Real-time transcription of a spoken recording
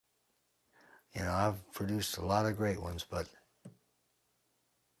You know, I've produced a lot of great ones, but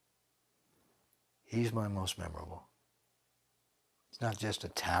he's my most memorable. It's not just a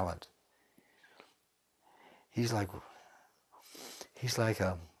talent. He's like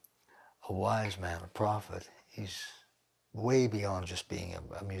a wise man, a prophet. He's way beyond just being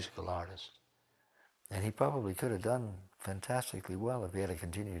a musical artist. And he probably could have done fantastically well if he had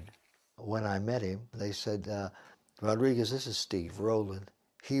continued. When I met him, they said, Rodriguez, this is Steve Rowland.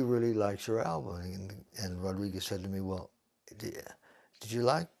 He really likes your album. And Rodriguez said to me, well, did you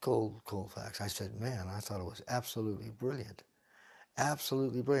like Colfax? I said, man, I thought it was absolutely brilliant.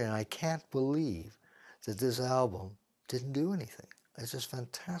 Absolutely brilliant. I can't believe that this album didn't do anything. It's just a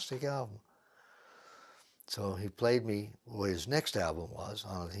fantastic album. So he played me what his next album was.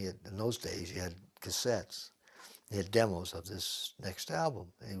 In those days, he had cassettes. He had demos of this next album.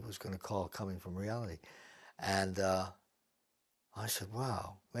 He was going to call Coming From Reality. And I said,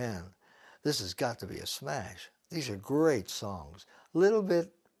 wow, man, this has got to be a smash. These are great songs. Little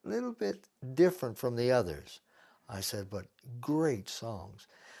bit different from the others. I said, but great songs.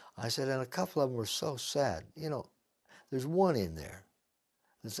 I said, and a couple of them were so sad. You know, there's one in there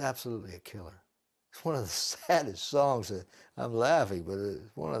that's absolutely a killer. It's one of the saddest songs that, I'm laughing, but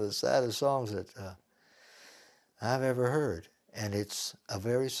it's one of the saddest songs that I've ever heard. And it's a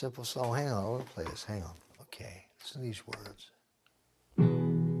very simple song. Hang on, I want to play this. Hang on. Okay, listen to these words.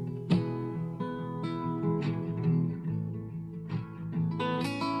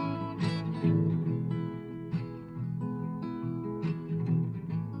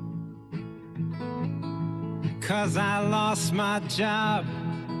 'Cause I lost my job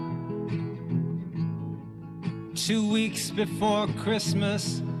 2 weeks before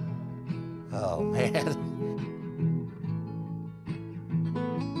Christmas. Oh, man.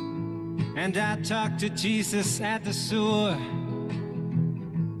 And I talked to Jesus at the sewer,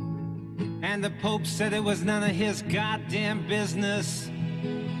 and the Pope said it was none of his goddamn business.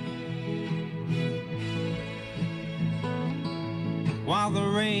 While the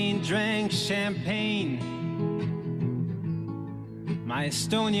rain drank champagne, my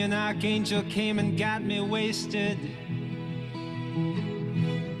Estonian archangel came and got me wasted.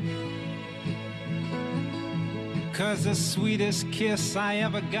 'Cause the sweetest kiss I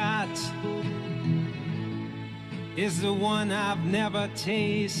ever got is the one I've never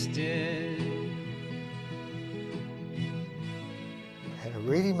tasted. And it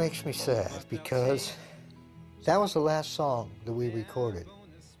really makes me sad because that was the last song that we recorded.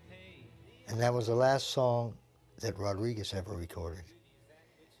 And that was the last song that Rodriguez ever recorded.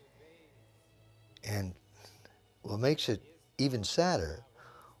 And what makes it even sadder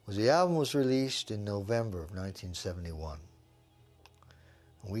was the album was released in November of 1971.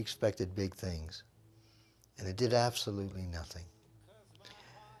 And we expected big things. And it did absolutely nothing.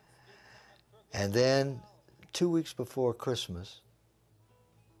 And then 2 weeks before Christmas,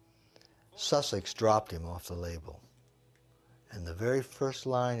 Sussex dropped him off the label. And the very first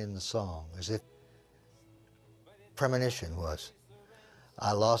line in the song, as if premonition, was,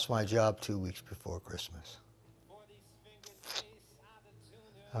 I lost my job 2 weeks before Christmas.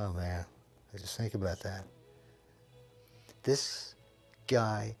 Oh man, I just think about that. This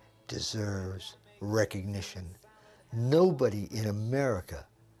guy deserves recognition. Nobody in America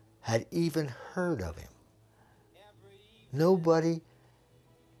had even heard of him. Nobody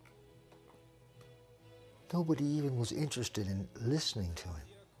even was interested in listening to him.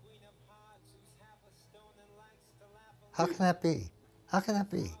 How can that be? How can that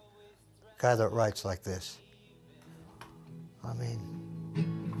be? A guy that writes like this. I mean...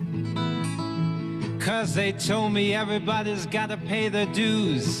 'Cause they told me everybody's gotta pay their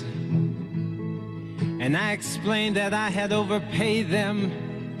dues, and I explained that I had overpaid them.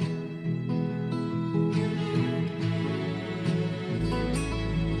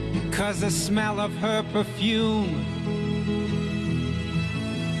 'Cause the smell of her perfume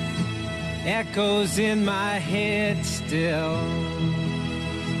echoes in my head still.